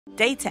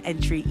Data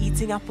entry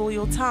eating up all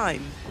your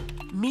time?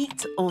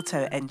 Meet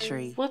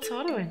AutoEntry. What's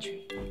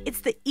AutoEntry?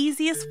 It's the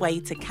easiest way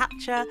to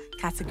capture,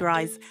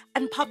 categorize,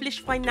 and publish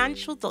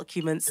financial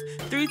documents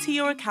through to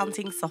your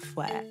accounting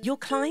software. Your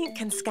client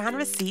can scan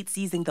receipts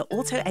using the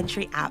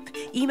AutoEntry app,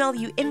 email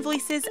you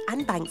invoices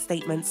and bank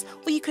statements,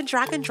 or you can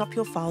drag and drop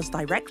your files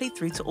directly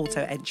through to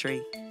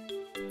AutoEntry.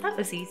 That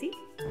was easy.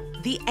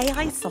 The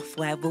AI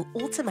software will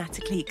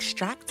automatically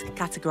extract,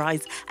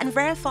 categorize, and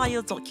verify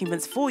your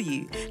documents for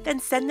you, then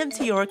send them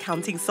to your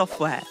accounting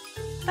software.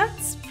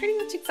 That's pretty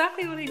much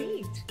exactly what I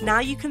need. Now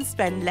you can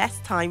spend less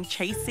time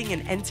chasing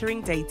and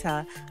entering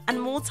data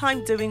and more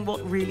time doing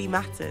what really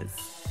matters.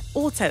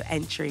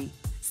 AutoEntry.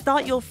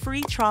 Start your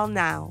free trial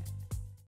now.